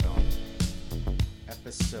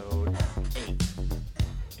Episode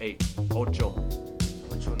 8. 8. Ocho.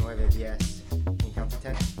 8, 9, 10. Can you count to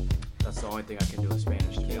 10? That's the only thing I can do in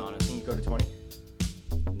Spanish, to be honest. Can you go to 20?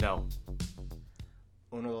 No.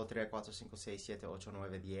 1, 2, 3, 4, 5, 6, 7, 8,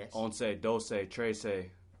 9, 10. 11, 12, 13.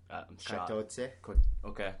 I'm shot. 14.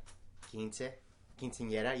 Okay. 15.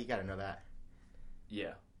 Quinceañera, you gotta know that.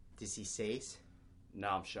 Yeah. 16.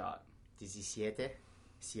 Now I'm shot. 17.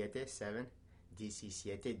 7. 17.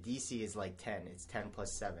 DC is like 10. It's 10 plus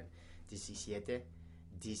 7. 17.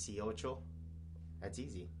 18. That's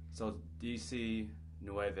easy. So DC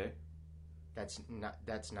 9. That's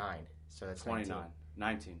 9. So that's 29.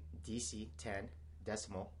 19. DC 10.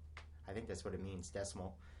 Decimal. I think that's what it means.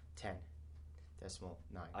 Decimal 10. Decimal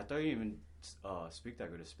 9. I thought you even speak that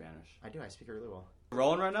good of Spanish. I do. I speak it really well.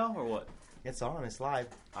 Rolling right now or what? It's on. It's live.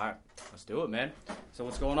 All right. Let's do it, man. So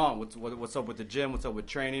what's going on? What's up with the gym? What's up with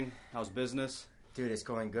training? How's business? Dude, it's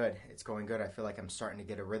going good. It's going good. I feel like I'm starting to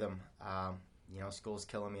get a rhythm. School's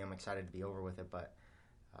killing me. I'm excited to be over with it, but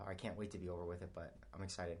I can't wait to be over with it, but I'm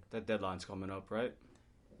excited. That deadline's coming up, right?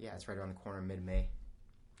 Yeah, it's right around the corner, mid-May.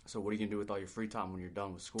 So what are you going to do with all your free time when you're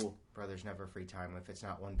done with school? Bro, there's never free time. If it's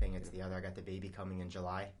not one thing, it's the other. I got the baby coming in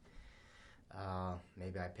July.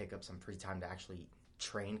 Maybe I pick up some free time to actually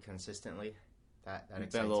train consistently. That You've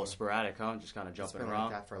excites been a little me. sporadic, huh? Just kind of It's jumping been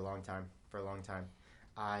around. like that for a long time.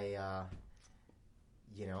 I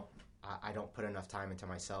don't put enough time into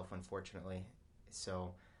myself, unfortunately.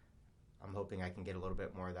 So I'm hoping I can get a little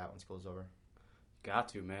bit more of that when school's over. Got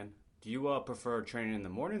to, man. Do you prefer training in the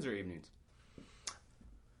mornings or evenings?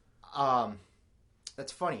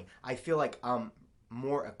 That's funny. I feel like I'm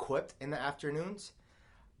more equipped in the afternoons,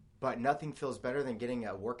 but nothing feels better than getting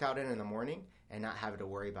a workout in the morning and not having to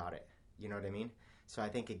worry about it. You know what I mean? So I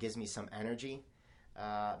think it gives me some energy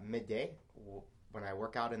midday when I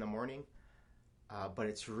work out in the morning. But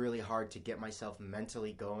it's really hard to get myself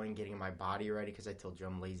mentally going, getting my body ready, because I told you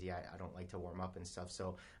I'm lazy. I don't like to warm up and stuff.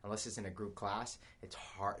 So unless it's in a group class, it's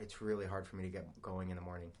hard. It's really hard for me to get going in the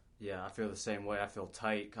morning. Yeah, I feel the same way. I feel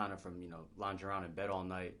tight kind of from, lounging around in bed all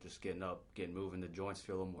night, just getting up, getting moving. The joints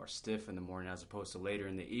feel a little more stiff in the morning as opposed to later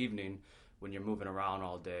in the evening when you're moving around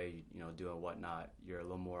all day, doing whatnot. You're a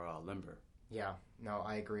little more limber. Yeah, no,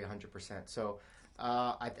 I agree 100%. So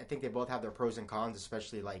I think they both have their pros and cons,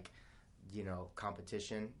 especially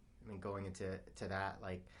competition. I mean, going into that,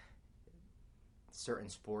 like certain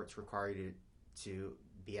sports require you to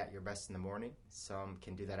be at your best in the morning. Some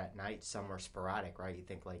can do that at night. Some are sporadic, right? You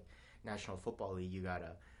think like National Football League, you got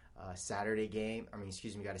a Saturday game.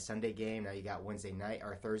 You got a Sunday game. Now you got Wednesday night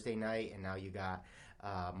or Thursday night, and now you got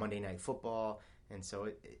Monday Night Football. And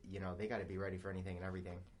so, they got to be ready for anything and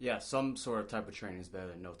everything. Yeah, some sort of type of training is better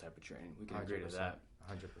than no type of training. We can agree to that.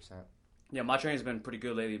 100%. Yeah, my training's been pretty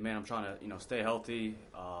good lately, man. I'm trying to, stay healthy,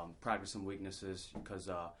 practice some weaknesses, because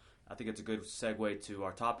I think it's a good segue to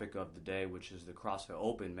our topic of the day, which is the CrossFit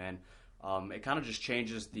Open, man. It kind of just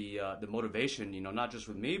changes the motivation, not just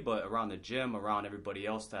with me, but around the gym, around everybody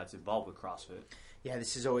else that's involved with CrossFit. Yeah,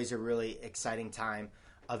 this is always a really exciting time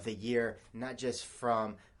of the year, not just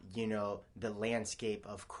from, the landscape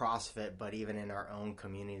of CrossFit, but even in our own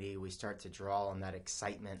community. We start to draw on that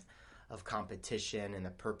excitement of competition and the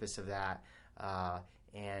purpose of that.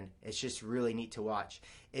 And it's just really neat to watch.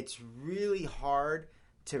 It's really hard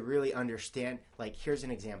to really understand. Like, here's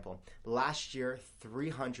an example. Last year,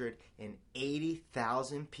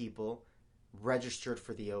 380,000 people registered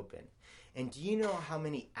for the Open. And do you know how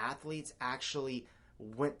many athletes actually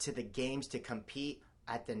went to the games to compete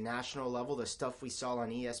at the national level, the stuff we saw on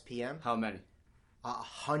ESPN? How many?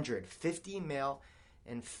 100. 50 male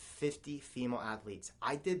and 50 female athletes.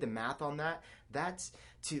 I did the math on that. That's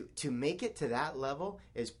to make it to that level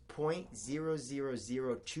is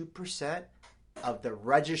 0.0002% of the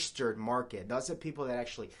registered market. Those are people that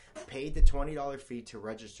actually paid the $20 fee to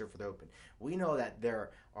register for the Open. We know that there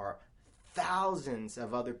are thousands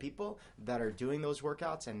of other people that are doing those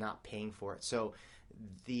workouts and not paying for it. So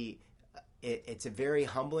it's very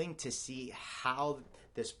humbling to see how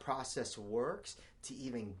this process works to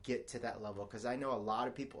even get to that level, because I know a lot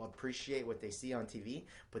of people appreciate what they see on TV,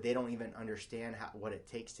 but they don't even understand what it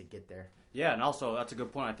takes to get there. Yeah, and also that's a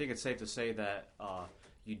good point. I think it's safe to say that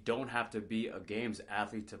you don't have to be a games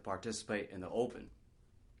athlete to participate in the Open.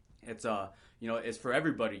 It's it's for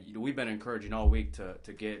everybody. We've been encouraging all week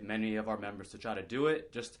to get many of our members to try to do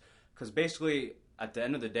it, just because basically at the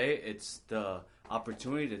end of the day, it's the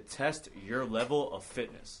opportunity to test your level of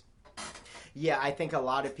fitness. Yeah, I think a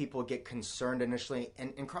lot of people get concerned initially,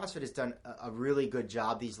 and CrossFit has done a really good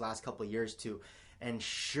job these last couple of years to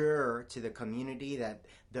ensure to the community that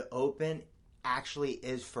the Open actually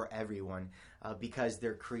is for everyone. because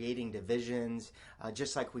they're creating divisions,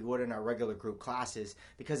 just like we would in our regular group classes.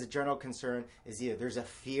 Because the general concern is either there's a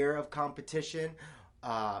fear of competition,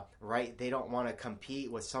 right? They don't want to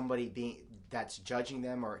compete with somebody that's judging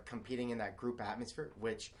them or competing in that group atmosphere,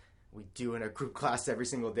 which we do in a group class every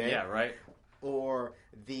single day. Yeah, right. Or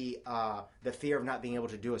the fear of not being able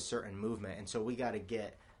to do a certain movement, and so we got to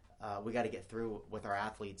get through with our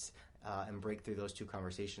athletes and break through those two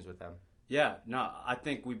conversations with them. Yeah, no, I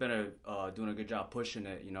think we've been doing a good job pushing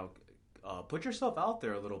it. Put yourself out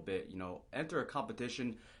there a little bit. Enter a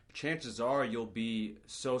competition. Chances are you'll be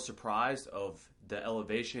so surprised of the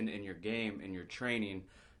elevation in your game and your training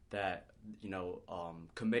that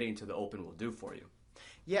committing to the Open will do for you.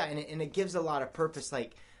 Yeah, and it gives a lot of purpose.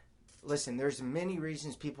 Like, listen, there's many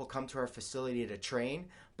reasons people come to our facility to train,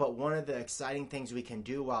 but one of the exciting things we can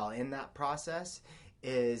do while in that process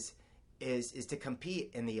is to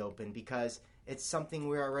compete in the Open, because it's something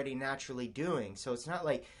we're already naturally doing. So it's not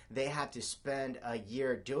like they have to spend a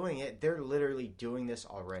year doing it. They're literally doing this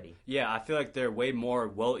already. Yeah, I feel like they're way more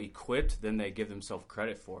well-equipped than they give themselves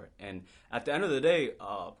credit for it. And at the end of the day,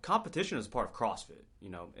 competition is part of CrossFit,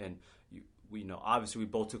 and we obviously we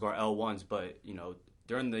both took our L1s, but,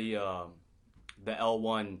 during the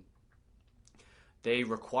L1, they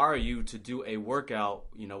require you to do a workout,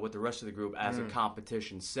 with the rest of the group as a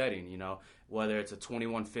competition setting, whether it's a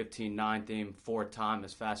 21-15-9 theme, 4 time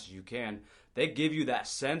as fast as you can. They give you that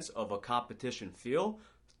sense of a competition feel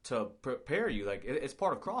to prepare you. Like, it's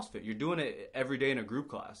part of CrossFit. You're doing it every day in a group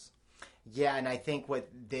class. Yeah, and I think what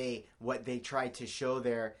they try to show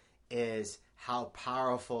there is how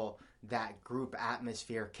powerful that group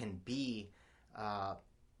atmosphere can be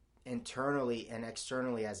internally and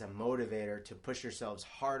externally as a motivator to push yourselves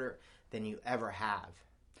harder than you ever have.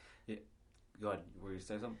 Yeah. Go ahead. Were you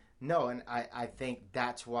say something? No, and I think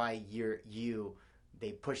that's why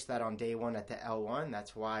they push that on day one at the L1.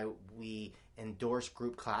 That's why we endorse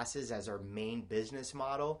group classes as our main business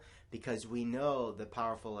model, because we know the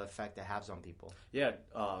powerful effect it has on people. Yeah,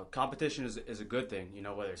 competition is a good thing,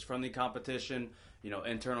 whether it's friendly competition,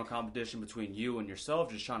 internal competition between you and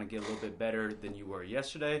yourself, just trying to get a little bit better than you were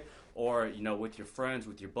yesterday, or, with your friends,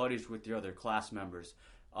 with your buddies, with your other class members.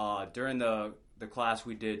 During the class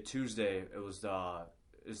we did Tuesday, it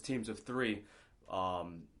was teams of 3.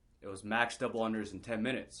 It was max double unders in 10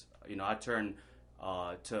 minutes. I turned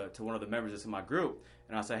to one of the members that's in my group,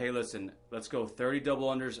 and I said, hey, listen, let's go 30 double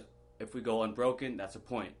unders. If we go unbroken, that's a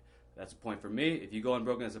point. That's a point for me. If you go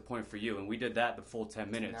unbroken, that's a point for you. And we did that the full 10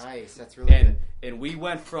 minutes. Nice. That's really good. And we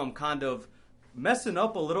went from kind of messing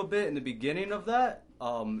up a little bit in the beginning of that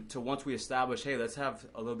to once we established, hey, let's have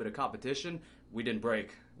a little bit of competition. We didn't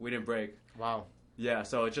break. Wow. Yeah,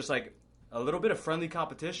 so it's just like a little bit of friendly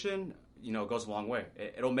competition, goes a long way.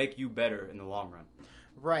 It'll make you better in the long run.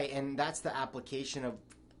 Right, and that's the application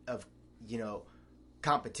of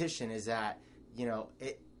competition, is that,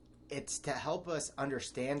 it's to help us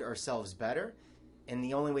understand ourselves better, and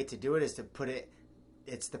the only way to do it is to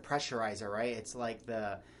it's the pressurizer, right? It's like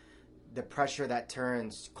the pressure that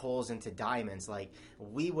turns coals into diamonds. Like,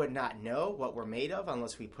 we would not know what we're made of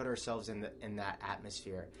unless we put ourselves in that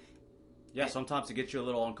atmosphere. Yeah, sometimes it gets you a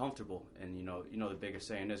little uncomfortable, and the biggest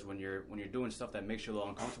saying is when you're doing stuff that makes you a little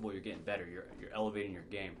uncomfortable, you're getting better. You're elevating your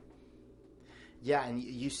game. Yeah, and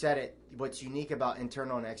you said it. What's unique about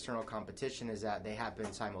internal and external competition is that they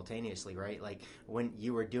happen simultaneously, right? Like, when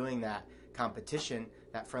you were doing that competition,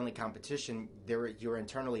 that friendly competition, you were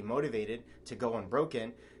internally motivated to go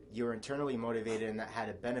unbroken. You were internally motivated, and that had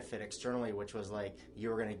a benefit externally, which was like you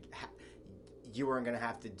weren't going to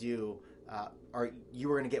have to do, or you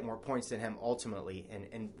were going to get more points than him ultimately,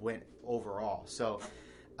 and win overall. So,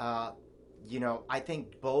 I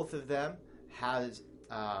think both of them has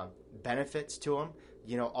benefits to them.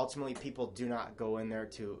 Ultimately, people do not go in there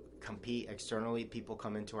to compete externally. People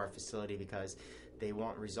come into our facility because they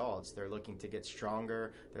want results. They're looking to get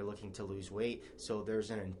stronger. They're looking to lose weight. So there's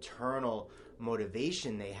an internal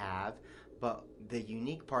motivation they have. But the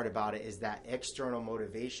unique part about it is that external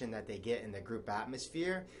motivation that they get in the group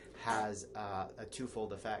atmosphere has a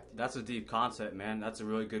twofold effect. That's a deep concept, man. That's a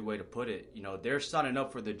really good way to put it. They're signing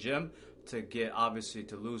up for the gym to get, obviously,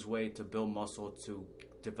 to lose weight, to build muscle, to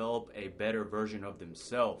develop a better version of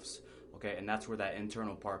themselves. Okay, and that's where that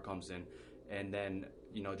internal part comes in. And then,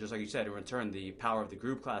 just like you said, in return, the power of the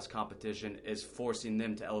group class competition is forcing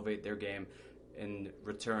them to elevate their game, in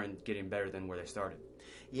return, getting better than where they started.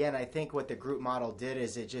 Yeah, and I think what the group model did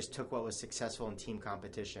is it just took what was successful in team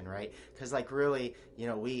competition, right? Because, really,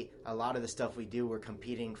 a lot of the stuff we do, we're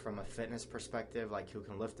competing from a fitness perspective, like who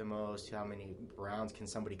can lift the most, how many rounds can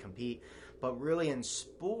somebody compete. But really in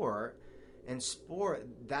sport, in sport,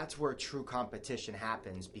 that's where true competition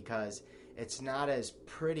happens, because it's not as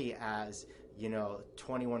pretty as,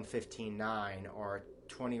 21-15-9 or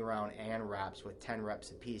 20 round ANRAPs with 10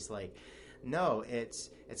 reps apiece. Like, no, it's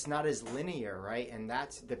not as linear, right? And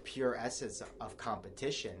that's the pure essence of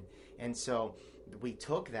competition. And so we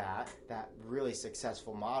took that really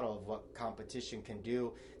successful model of what competition can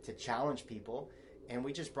do to challenge people, and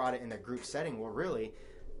we just brought it in a group setting where really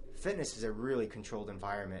fitness is a really controlled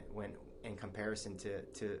environment when in comparison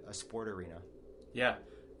to a sport arena. Yeah,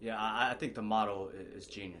 I think the model is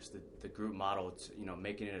genius. The group model, it's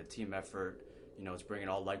making it a team effort. It's bringing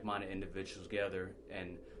all like-minded individuals together,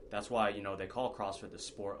 and that's why they call CrossFit the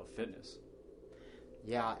sport of fitness.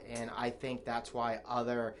 Yeah, and I think that's why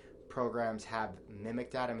other programs have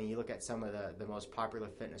mimicked that. I mean, you look at some of the most popular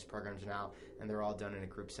fitness programs now, and they're all done in a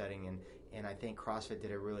group setting, and I think CrossFit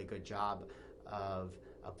did a really good job of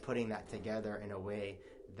putting that together in a way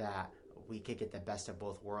that we could get the best of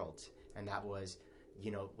both worlds. And that was,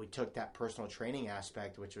 we took that personal training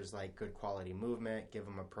aspect, which was like good quality movement, give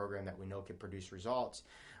them a program that we know could produce results,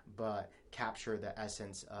 but capture the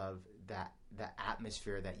essence of the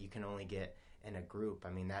atmosphere that you can only get in a group.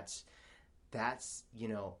 I mean, that's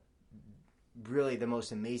really the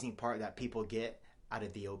most amazing part that people get out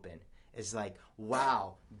of the Open is like,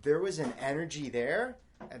 wow, there was an energy there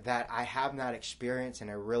that I have not experienced in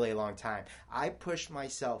a really long time. I pushed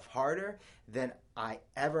myself harder than I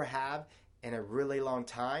ever have in a really long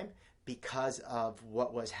time because of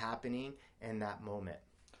what was happening in that moment.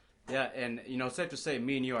 Yeah, and it's safe to say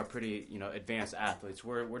me and you are pretty advanced athletes.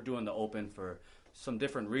 We're doing the Open for some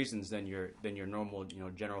different reasons than your normal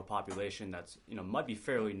general population that's might be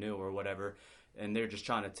fairly new or whatever, and they're just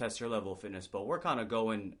trying to test their level of fitness. But we're kind of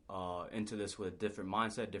going into this with a different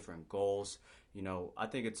mindset, different goals. I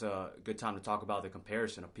think it's a good time to talk about the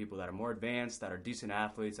comparison of people that are more advanced, that are decent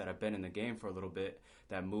athletes, that have been in the game for a little bit,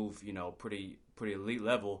 that move pretty elite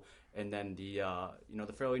level, and then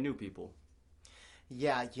the fairly new people.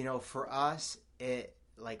 Yeah, for us,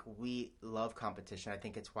 we love competition. I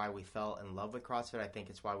think it's why we fell in love with CrossFit. I think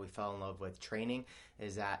it's why we fell in love with training,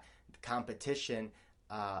 is that competition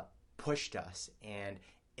pushed us and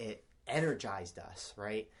it energized us,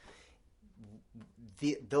 right?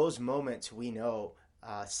 Those moments we know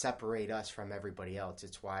separate us from everybody else.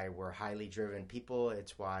 It's why we're highly driven people.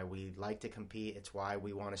 It's why we like to compete. It's why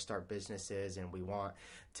we want to start businesses and we want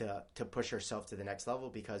to push ourselves to the next level,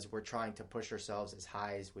 because we're trying to push ourselves as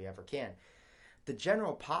high as we ever can. The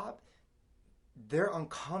general pop, they're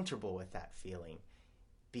uncomfortable with that feeling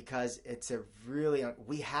because it's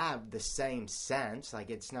we have the same sense, like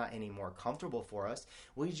it's not any more comfortable for us.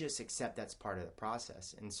 We just accept that's part of the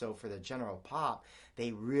process. And so for the general pop,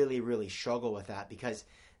 they really, really struggle with that because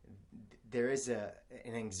there is an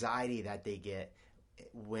anxiety that they get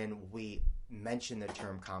when we mention the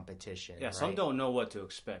term competition. Yeah, right? Some don't know what to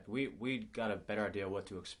expect. We got a better idea of what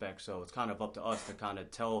to expect, so it's kind of up to us to kind of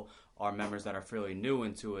tell our members that are fairly new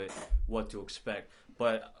into it what to expect.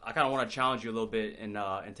 But I kind of want to challenge you a little bit and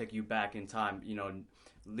take you back in time.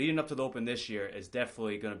 Leading up to the Open this year is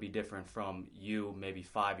definitely going to be different from you maybe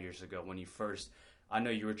 5 years ago when you first. I know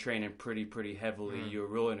you were training pretty heavily. Mm-hmm. You were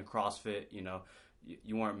really into CrossFit.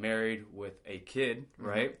 You weren't married with a kid,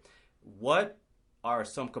 right? Mm-hmm. What are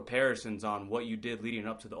some comparisons on what you did leading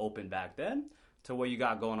up to the Open back then to what you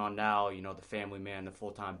got going on now? The family man, the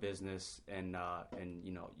full-time business, and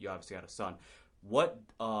you obviously had a son. What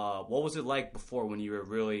was it like before when you were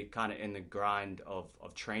really kind of in the grind of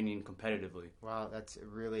training competitively? Wow,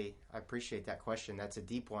 I appreciate that question. That's a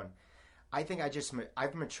deep one. I think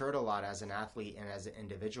I've matured a lot as an athlete and as an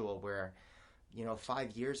individual where,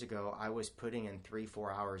 5 years ago, I was putting in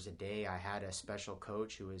 3-4 hours a day. I had a special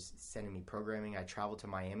coach who was sending me programming. I traveled to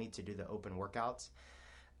Miami to do the Open workouts.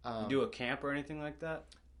 You do a camp or anything like that?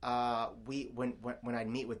 When I'd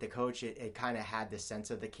meet with the coach, it kind of had the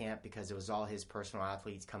sense of the camp because it was all his personal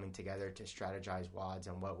athletes coming together to strategize WODs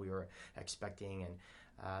and what we were expecting,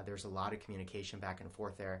 and there's a lot of communication back and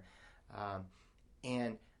forth there.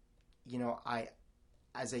 I,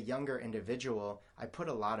 as a younger individual, I put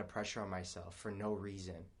a lot of pressure on myself for no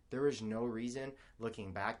reason. There was no reason,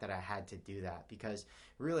 looking back, that I had to do that because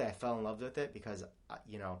really I fell in love with it because,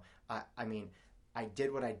 I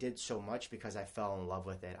did what I did so much because I fell in love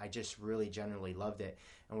with it. I just really genuinely loved it.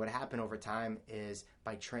 And what happened over time is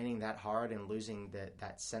by training that hard and losing that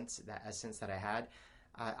essence that I had,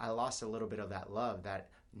 I lost a little bit of that love that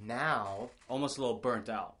now... Almost a little burnt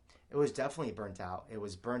out. It was definitely burnt out. It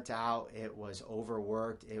was burnt out. It was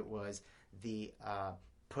overworked. It was the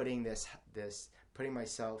putting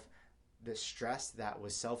myself this stress that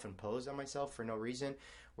was self-imposed on myself for no reason.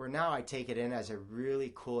 where now I take it in as a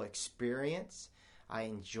really cool experience. I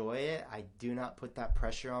enjoy it. I do not put that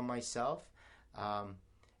pressure on myself.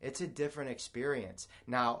 It's a different experience.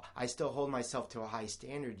 Now, I still hold myself to a high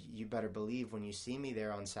standard. You better believe when you see me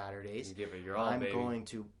there on Saturdays, You give it your all, I'm baby. going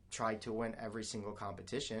to try to win every single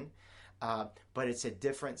competition. But it's a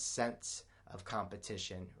different sense of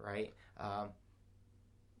competition, right?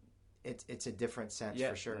 It's a different sense Yeah,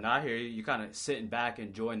 for sure. and I hear you. You kind of sitting back,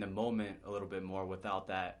 enjoying the moment a little bit more without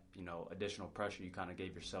that, additional pressure you kind of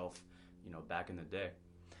gave yourself, back in the day.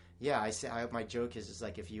 Yeah, my joke is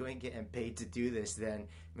like, if you ain't getting paid to do this, then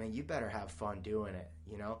man, you better have fun doing it,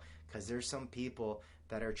 because there's some people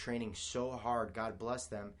that are training so hard, God bless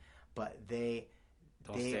them, but they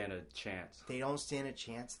Stand a chance. They don't stand a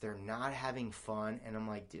chance. They're not having fun, and I'm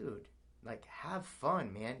like, dude, like, have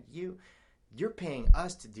fun, man. You're paying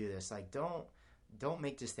us to do this. Like, don't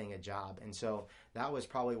make this thing a job. And so that was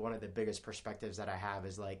probably one of the biggest perspectives that I have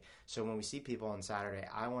is like, so when we see people on Saturday,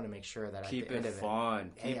 I want to make sure that Keep at the end it of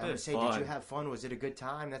fun. hey, Keep I'm gonna it say, fun. did you have fun? Was it a good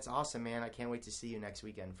time? That's awesome, man. I can't wait to see you next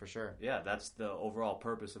weekend for sure. Yeah, that's the overall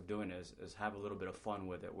purpose of doing it is have a little bit of fun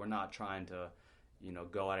with it. We're not trying to,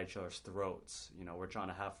 go at each other's throats. We're trying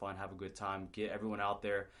to have fun, have a good time, get everyone out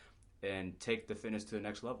there, and take the fitness to the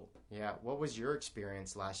next level. Yeah. What was your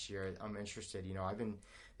experience last year? I'm interested.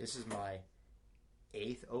 This is my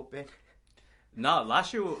 8th Open. No,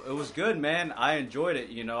 last year it was good, man. I enjoyed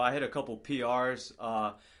it. I hit a couple PRs.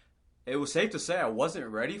 It was safe to say I wasn't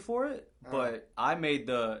ready for it, but I made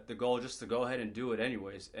the goal just to go ahead and do it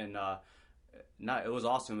anyways. And it was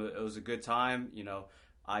awesome. It was a good time.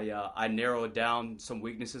 I narrowed down some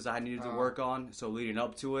weaknesses I needed to work on. So leading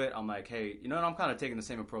up to it, I'm like, hey, and I'm kind of taking the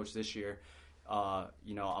same approach this year.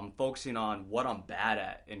 I'm focusing on what I'm bad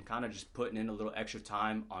at and kind of just putting in a little extra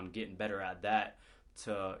time on getting better at that.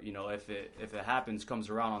 To if it comes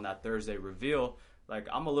around on that Thursday reveal, like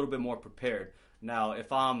I'm a little bit more prepared. Now,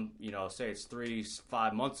 if I'm say it's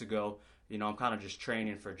 3-5 months ago, I'm kind of just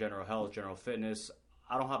training for general health, general fitness.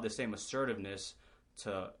 I don't have the same assertiveness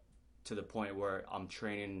to the point where I'm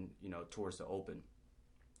training towards the Open.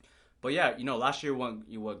 But yeah, last year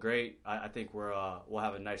went great. I think we'll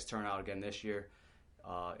have a nice turnout again this year,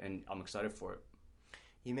 and I'm excited for it.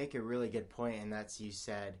 You make a really good point, and that's, you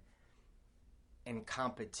said, in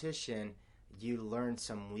competition, you learn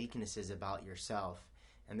some weaknesses about yourself.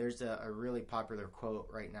 And there's a really popular quote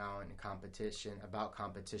right now in competition, about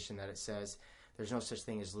competition, that it says, there's no such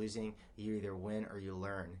thing as losing. You either win or you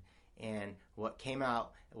learn. And what came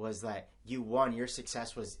out was that you won. Your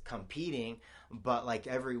success was competing, but like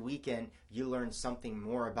every weekend, you learned something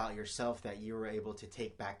more about yourself that you were able to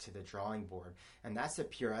take back to the drawing board. And that's the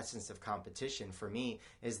pure essence of competition for me,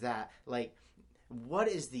 is that, like, what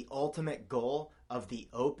is the ultimate goal of the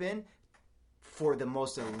Open for the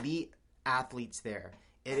most elite athletes there?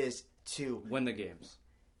 It is to win the games.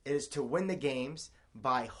 It is to win the games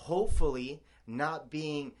by hopefully not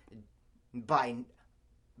being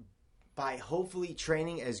by hopefully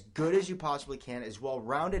training as good as you possibly can, as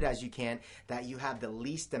well-rounded as you can, that you have the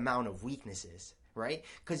least amount of weaknesses, right?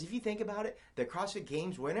 Because if you think about it, the CrossFit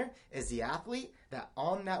Games winner is the athlete that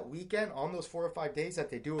on that weekend, on those 4 or 5 days that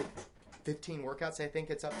they do 15 workouts, I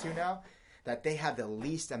think it's up to now, that they have the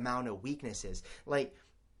least amount of weaknesses. Like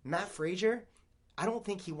Matt Frazier, I don't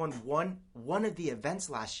think he won one of the events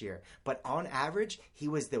last year, but on average, he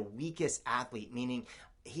was the weakest athlete, meaning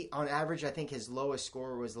on average, I think his lowest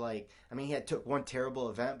score was he took one terrible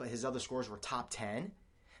event, but his other scores were top 10.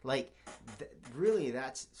 Like, really,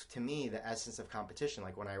 that's, to me, the essence of competition.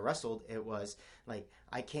 Like, when I wrestled, it was, like,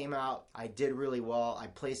 I came out, I did really well, I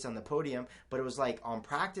placed on the podium, but it was, like, on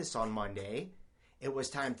practice on Monday, it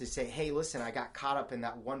was time to say, hey, listen, I got caught up in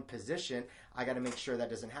that one position, I got to make sure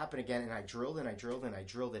that doesn't happen again, and I drilled and I drilled and I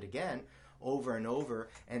drilled it again, over and over,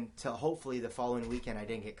 until hopefully the following weekend I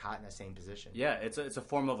didn't get caught in the same position. Yeah, it's a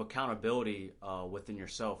form of accountability within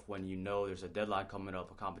yourself when you know there's a deadline coming up,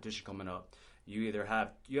 a competition coming up. You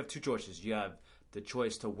have 2 choices. You have the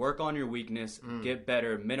choice to work on your weakness, get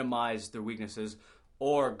better, minimize the weaknesses,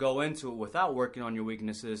 or go into it without working on your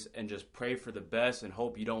weaknesses and just pray for the best and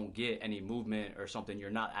hope you don't get any movement or something you're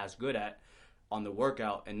not as good at on the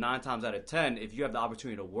workout. And 9 times out of 10, if you have the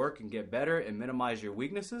opportunity to work and get better and minimize your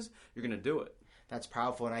weaknesses, you're going to do it. That's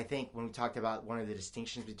powerful. And I think when we talked about one of the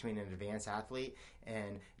distinctions between an advanced athlete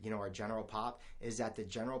and, our general pop, is that the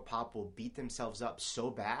general pop will beat themselves up so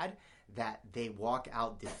bad that they walk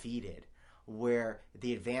out defeated, where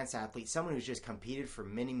the advanced athlete, someone who's just competed for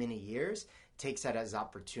many, many years, takes that as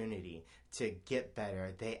opportunity to get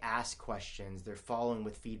better. They ask questions. They're following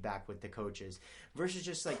with feedback with the coaches, versus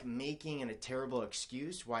just like making a terrible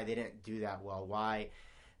excuse why they didn't do that well, why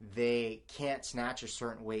they can't snatch a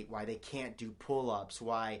certain weight, why they can't do pull-ups,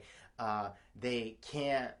 why they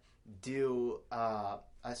can't do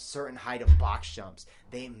a certain height of box jumps.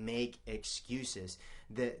 They make excuses.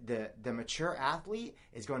 The mature athlete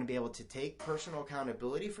is going to be able to take personal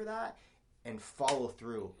accountability for that and follow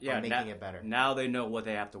through on making it better. Now they know what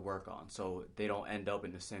they have to work on, so they don't end up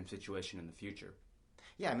in the same situation in the future.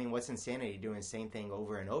 Yeah, I mean, what's insanity? Doing the same thing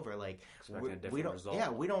over and over, like we don't. Result. Yeah,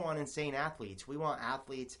 we don't want insane athletes. We want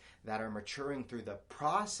athletes that are maturing through the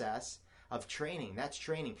process of training. That's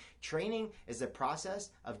training. Training is the process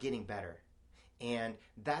of getting better. And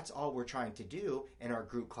that's all we're trying to do in our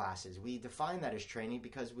group classes. We define that as training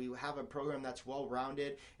because we have a program that's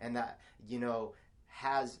well-rounded and that,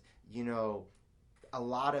 has, a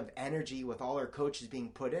lot of energy with all our coaches being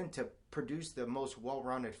put in to produce the most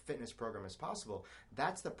well-rounded fitness program as possible.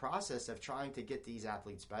 That's the process of trying to get these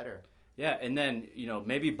athletes better. Yeah, and then,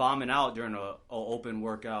 maybe bombing out during a open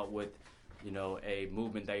workout with, a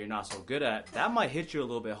movement that you're not so good at, that might hit you a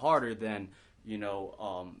little bit harder than,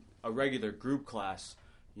 a regular group class.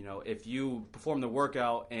 If you perform the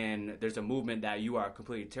workout and there's a movement that you are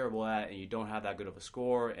completely terrible at and you don't have that good of a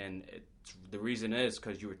score, and the reason is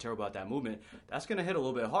because you were terrible at that movement, that's going to hit a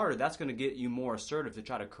little bit harder. That's going to get you more assertive to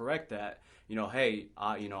try to correct that. Hey,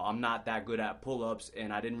 I'm not that good at pull-ups,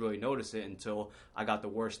 and I didn't really notice it until I got the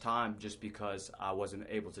worst time just because I wasn't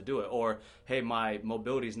able to do it. Or, hey, my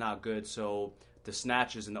mobility is not good, so the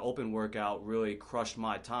snatches in the open workout really crushed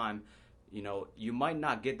my time. You might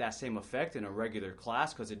not get that same effect in a regular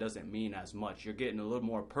class because it doesn't mean as much. You're getting a little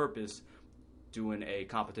more purpose doing a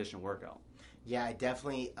competition workout. Yeah, it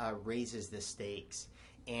definitely raises the stakes.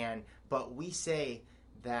 But we say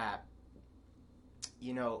that,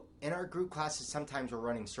 in our group classes, sometimes we're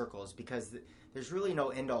running circles because there's really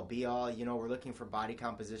no end-all, be-all. We're looking for body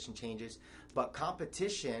composition changes. But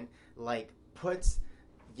competition, puts,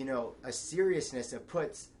 a seriousness. It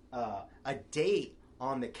puts a date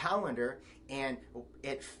on the calendar, and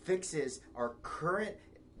it fixes our current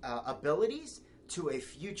abilities to a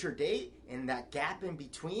future date, and that gap in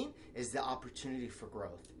between is the opportunity for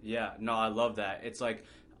growth. Yeah, no, I love that. It's like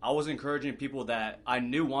I was encouraging people that I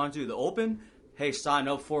knew wanted to do the open, hey, sign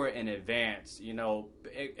up for it in advance,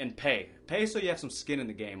 and pay. Pay so you have some skin in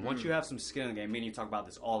the game. Once you have some skin in the game, meaning you talk about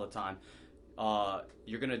this all the time,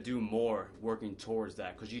 you're going to do more working towards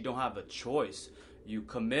that because you don't have a choice. You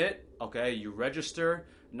commit, okay, you register.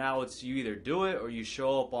 Now it's you either do it or you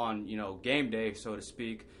show up on, game day, so to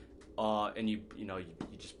speak, and you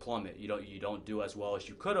just plummet. You don't do as well as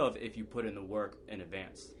you could have if you put in the work in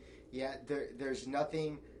advance. Yeah, there's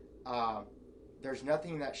nothing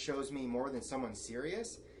that shows me more than someone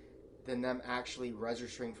serious than them actually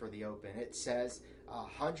registering for the open. It says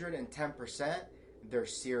 110% they're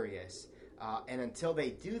serious, and until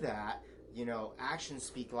they do that, actions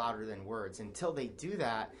speak louder than words. Until they do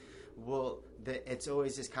that, it's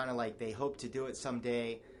always just kind of like they hope to do it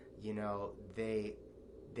someday.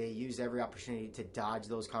 They use every opportunity to dodge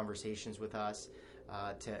those conversations with us,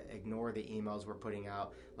 to ignore the emails we're putting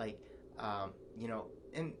out. The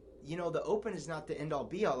open is not the end all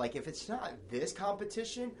be all. Like, if it's not this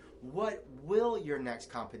competition, what will your next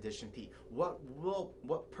competition be? What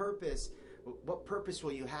purpose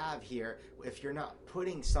will you have here if you're not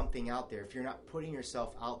putting something out there, if you're not putting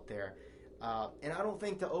yourself out there? And I don't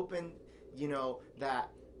think the open,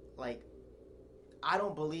 I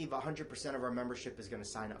don't believe 100% of our membership is going to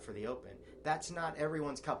sign up for the open. That's not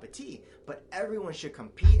everyone's cup of tea, but everyone should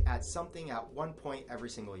compete at something at one point every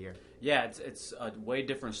single year. Yeah, it's a way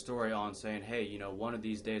different story on saying, hey, one of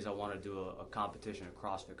these days I want to do a competition, a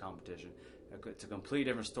CrossFit competition. It's a completely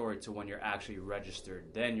different story to when you're actually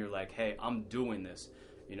registered. Then you're like, hey, I'm doing this.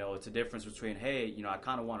 It's a difference between, hey, I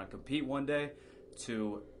kind of want to compete one day,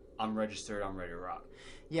 to I'm registered, I'm ready to rock.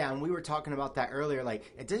 Yeah, and we were talking about that earlier.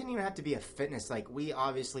 It doesn't even have to be a fitness. We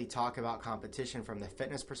obviously talk about competition from the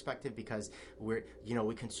fitness perspective because we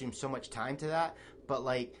consume so much time to that. But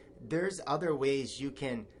there's other ways you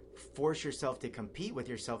can force yourself to compete with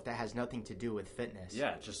yourself that has nothing to do with fitness.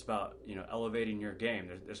 Yeah, it's just about elevating your game.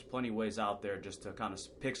 There's plenty of ways out there just to kind of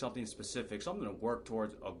pick something specific, something to work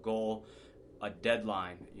towards, a goal, a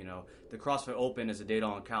deadline. The CrossFit Open is a date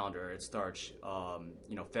on the calendar. It starts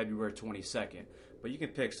February 22nd. But you can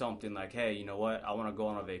pick something like, hey, you know what? I want to go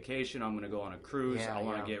on a vacation. I'm going to go on a cruise. I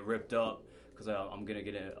want to get ripped up because I'm going to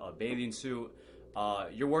get a bathing suit.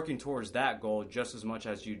 You're working towards that goal just as much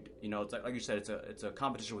as it's like you said, it's a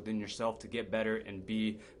competition within yourself to get better and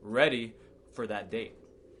be ready for that date.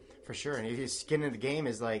 For sure. And if your skin in the game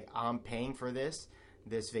is I'm paying for this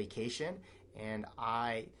vacation, and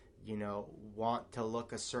I want to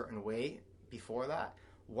look a certain way before that,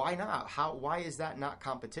 why not? Why is that not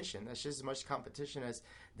competition? That's just as much competition as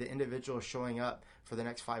the individual showing up for the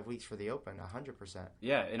next 5 weeks for the Open. 100%.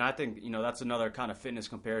 Yeah, and I think that's another kind of fitness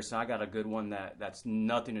comparison. I got a good one that's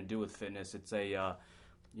nothing to do with fitness. It's a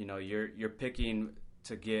you're picking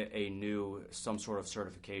to get some sort of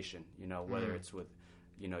certification. Whether it's with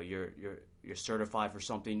you're certified for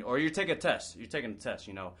something, or you take a test. You're taking a test.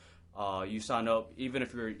 You sign up, even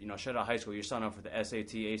if you're straight out of high school. You sign up for the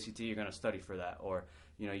SAT, ACT. You're going to study for that, or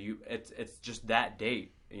it's just that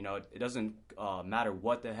date. It doesn't matter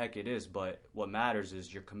what the heck it is, but what matters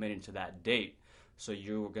is you're committing to that date. So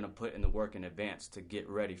you're going to put in the work in advance to get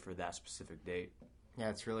ready for that specific date. Yeah,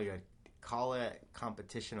 it's really good. Call it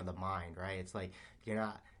competition of the mind, right? It's like you're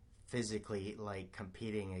not physically like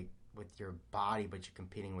competing with your body, but you're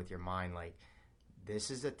competing with your mind. Like,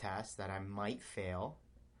 this is a test that I might fail,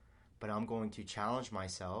 but I'm going to challenge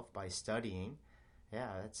myself by studying. Yeah,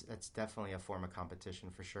 that's definitely a form of competition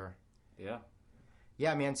for sure. Yeah.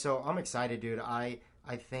 Yeah, man. So I'm excited, dude. I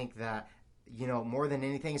think that, more than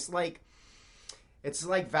anything, it's like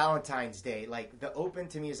Valentine's Day. Like, the Open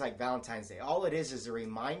to me is like Valentine's Day. All it is a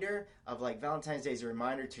reminder of, like, Valentine's Day is a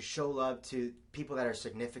reminder to show love to people that are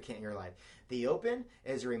significant in your life. The Open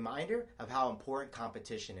is a reminder of how important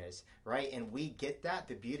competition is, right? And we get that.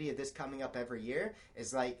 The beauty of this coming up every year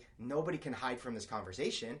is, like, nobody can hide from this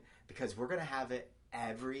conversation because we're going to have it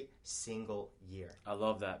every single year. I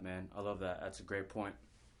love that, man. I love that. That's a great point.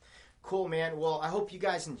 Cool, man. Well, I hope you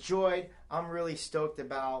guys enjoyed. I'm really stoked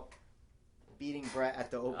about beating Brett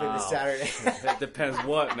at the Open this Saturday. It depends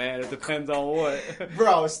what, man. It depends on what.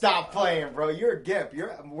 Bro, stop playing, bro. You're a gimp.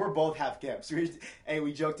 We're both half gimps.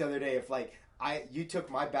 We joked the other day, if like you took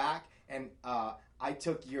my back and I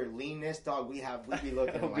took your leanness, dog, we'd be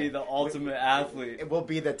looking. We'll be the ultimate athlete. It will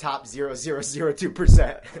be the top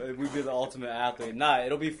 0.0002%. We'd be the ultimate athlete. Nah,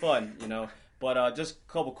 it'll be fun, But just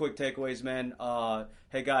a couple quick takeaways, man.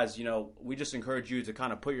 Hey, guys, we just encourage you to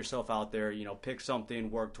kind of put yourself out there, pick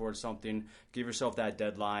something, work towards something, give yourself that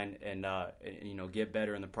deadline, and get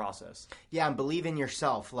better in the process. Yeah, and believe in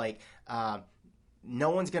yourself. Like,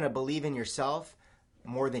 no one's going to believe in yourself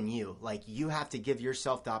more than you. Like, you have to give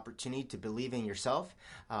yourself the opportunity to believe in yourself,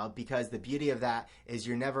 because the beauty of that is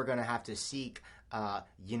you're never going to have to seek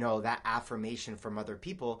that affirmation from other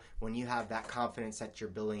people when you have that confidence that you're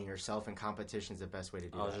building yourself, and competition is the best way to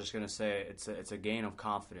do that. I was just going to say, it's a gain of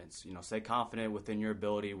confidence. Stay confident within your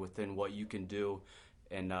ability, within what you can do,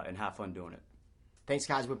 and have fun doing it. Thanks,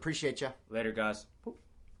 guys. We appreciate you. Later, guys.